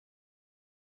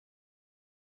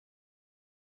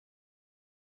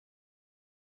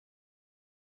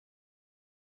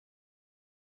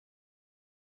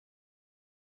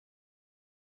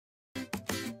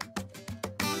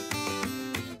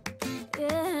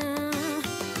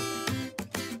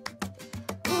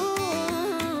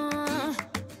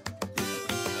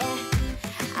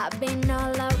been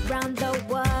all around the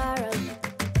world.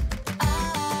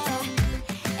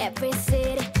 Every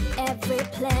city, every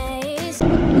place.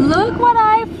 Look what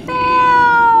I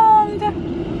found!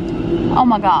 Oh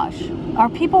my gosh. Are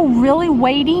people really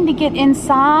waiting to get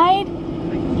inside?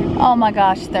 Oh my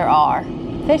gosh, there are.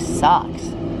 This sucks.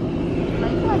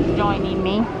 Lakeland's joining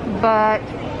me, but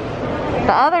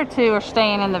the other two are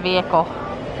staying in the vehicle.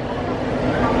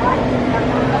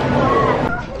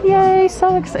 Yay,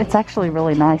 so excited. It's actually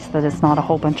really nice that it's not a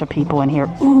whole bunch of people in here.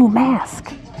 Ooh,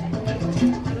 mask.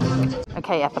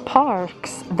 Okay, at the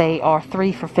parks, they are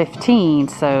 3 for $15,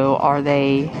 so are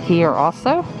they here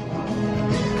also?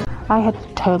 I had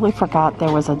totally forgot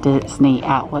there was a Disney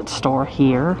outlet store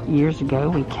here. Years ago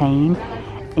we came,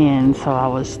 and so I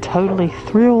was totally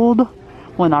thrilled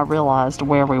when I realized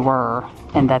where we were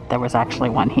and that there was actually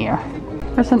one here.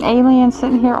 There's an alien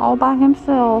sitting here all by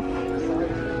himself.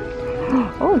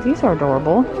 Oh, these are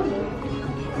adorable.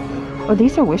 Oh,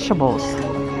 these are Wishables.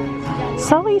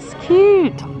 Sully's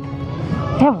cute.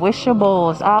 They have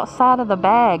Wishables outside of the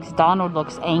bags. Donald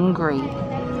looks angry.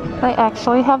 They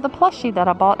actually have the plushie that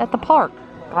I bought at the park.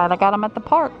 Glad I got them at the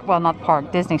park. Well, not the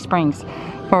park, Disney Springs.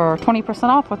 For 20%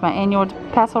 off with my annual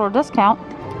pass holder discount.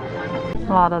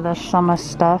 A lot of the summer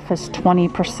stuff is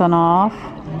 20% off.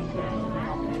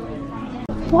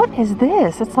 What is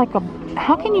this? It's like a,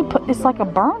 how can you put, it's like a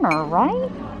burner, right?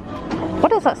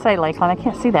 What does that say, Lakeland? I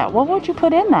can't see that. What would you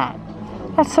put in that?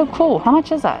 That's so cool. How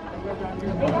much is that?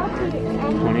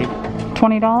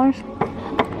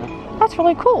 $20? That's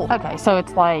really cool. Okay, so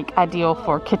it's like ideal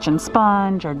for kitchen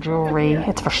sponge or jewelry.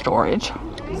 It's for storage.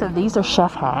 So these are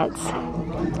chef hats.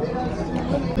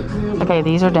 Okay,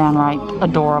 these are downright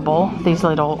adorable. These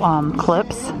little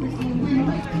clips.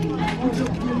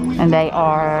 And they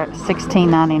are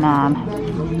 $16.99.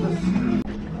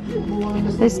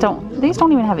 These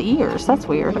don't even have ears. That's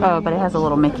weird. Oh, but it has a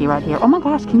little Mickey right here. Oh my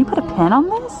gosh, can you put a pin on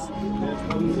this?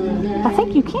 I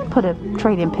think you can put a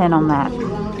trade-in pin on that.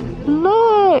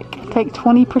 Look! Take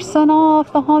 20%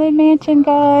 off the Haunted Mansion,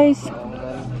 guys.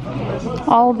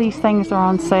 All of these things are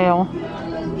on sale.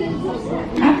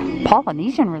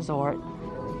 Polynesian Resort.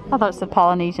 I thought it said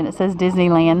Polynesian. It says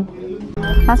Disneyland.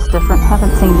 That's different.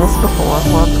 Haven't seen this before.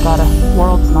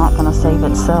 World's not gonna save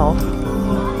itself.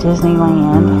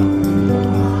 Disneyland.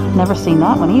 Never seen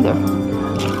that one either.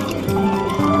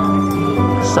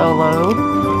 Solo.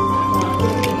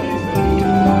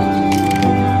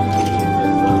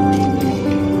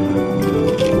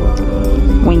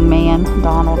 Wingman,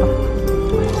 Donald.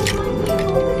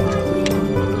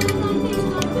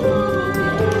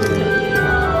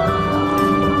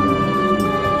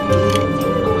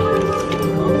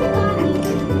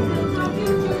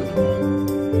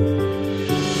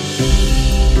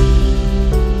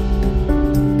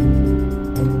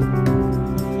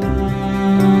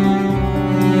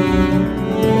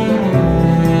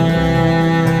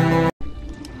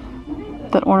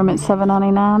 That ornament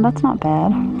 $7.99. That's not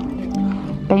bad.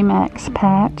 Baymax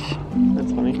patch.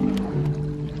 That's funny.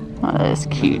 Oh, that is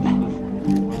cute.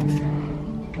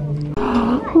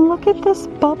 Look at this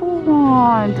bubble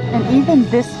wand. And even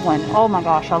this one. Oh my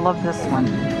gosh, I love this one.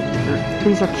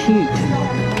 These are cute.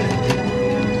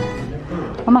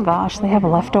 Oh my gosh, they have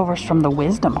leftovers from the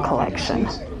Wisdom collection.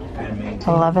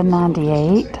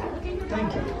 $11.98.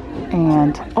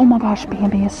 And oh my gosh,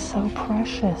 Bambi is so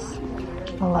precious.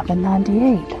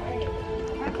 $11.98.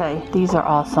 Okay, these are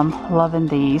awesome. Loving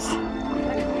these.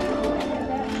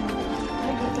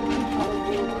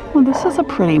 Well, this is a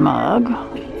pretty mug.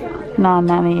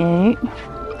 $9.98.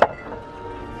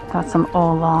 Got some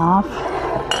Olaf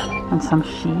and some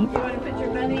sheep.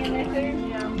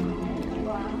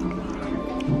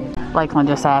 Lakeland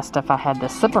just asked if I had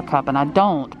this sipper cup, and I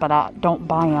don't, but I don't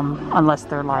buy them unless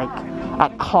they're like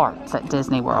at carts at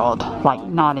Disney World, like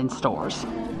not in stores.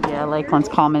 Yeah, Lakeland's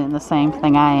commenting the same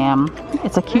thing I am.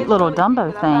 It's a cute little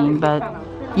Dumbo thing, but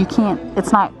you can't,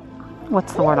 it's not,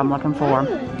 what's the word I'm looking for?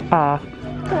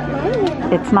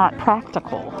 It's not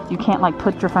practical. You can't like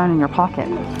put your phone in your pocket.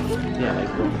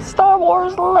 Yeah, Star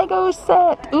Wars Lego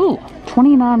set. Ooh,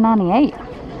 $29.98.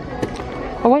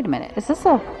 Oh, wait a minute. Is this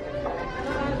a,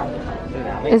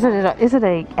 is it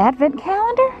a advent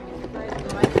calendar?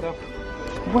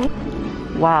 Wait.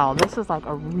 Wow, this is like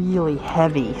a really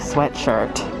heavy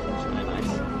sweatshirt.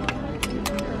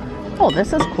 Oh,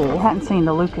 this is cool. Hadn't seen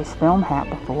the Lucasfilm hat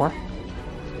before.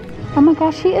 Oh my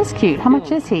gosh, he is cute. How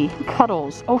much is he?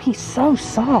 Cuddles. Oh, he's so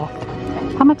soft.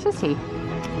 How much is he?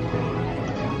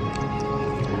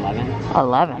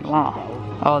 11. Wow.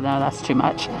 Oh no, that's too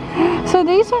much. So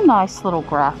these are nice little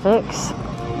graphics.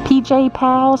 PJ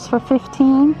Pals for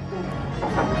 $15.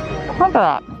 Look at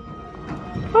that.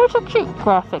 Those are cute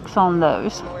graphics on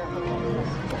those.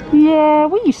 Yeah,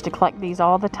 we used to collect these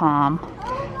all the time.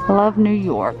 Love New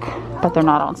York, but they're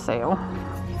not on sale.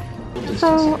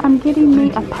 So I'm getting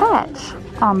me a patch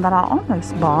that I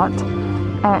almost bought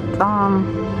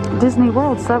at Disney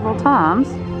World several times,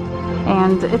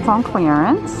 and it's on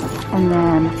clearance. And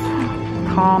then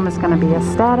Tom is going to be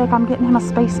ecstatic. I'm getting him a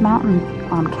Space Mountain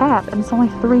cap, and it's only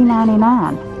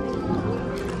 $3.99.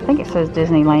 I think it says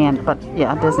Disneyland, but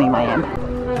yeah, Disneyland.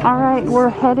 All right, we're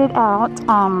headed out.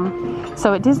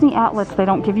 So at Disney outlets, they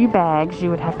don't give you bags. You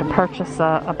would have to purchase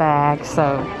a bag.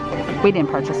 So we didn't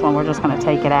purchase one. We're just going to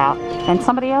take it out. And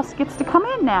somebody else gets to come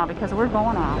in now because we're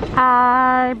going out.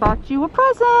 I bought you a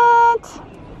present.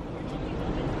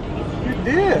 You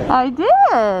did? I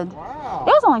did. Wow.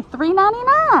 It was only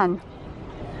 $3.99.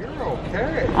 You're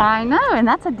okay. I know, and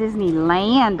that's a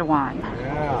Disneyland one.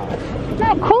 Yeah. Isn't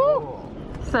that cool?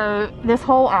 So this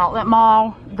whole outlet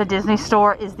mall, the Disney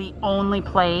store, is the only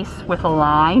place with a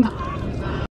line.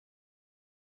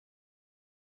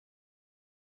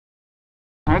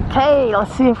 Okay,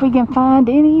 let's see if we can find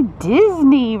any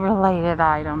Disney related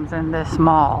items in this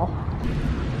mall.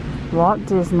 Walt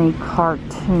Disney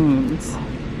cartoons.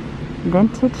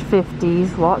 Vintage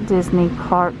 50s Walt Disney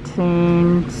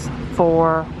cartoons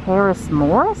for Harris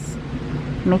Morris.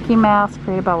 Mickey Mouse,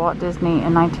 created by Walt Disney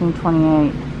in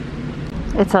 1928.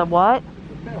 It's a what?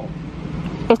 It's a film.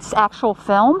 It's actual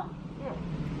film? Yeah.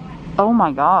 Oh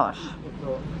my gosh.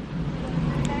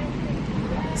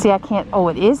 See, I can't. Oh,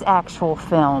 it is actual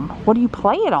film. What do you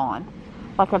play it on?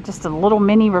 Like just a little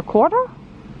mini recorder?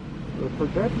 The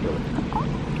projector.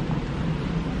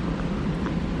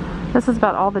 This is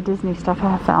about all the Disney stuff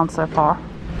I have found so far.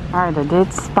 Alright, I did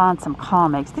find some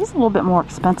comics. These are a little bit more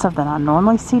expensive than I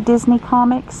normally see Disney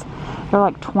comics. They're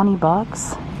like 20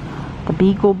 bucks. The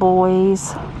Beagle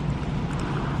Boys.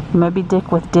 Moby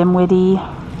Dick with Dimwitty.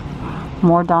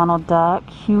 More Donald Duck.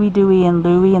 Huey, Dewey, and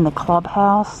Louie in the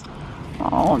Clubhouse.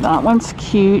 Oh, that one's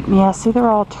cute. Yeah, see, they're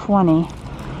all 20.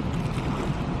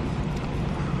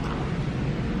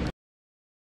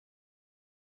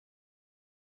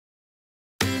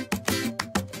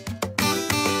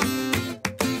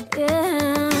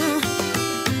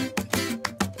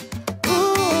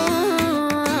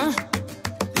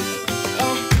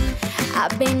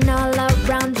 I've been all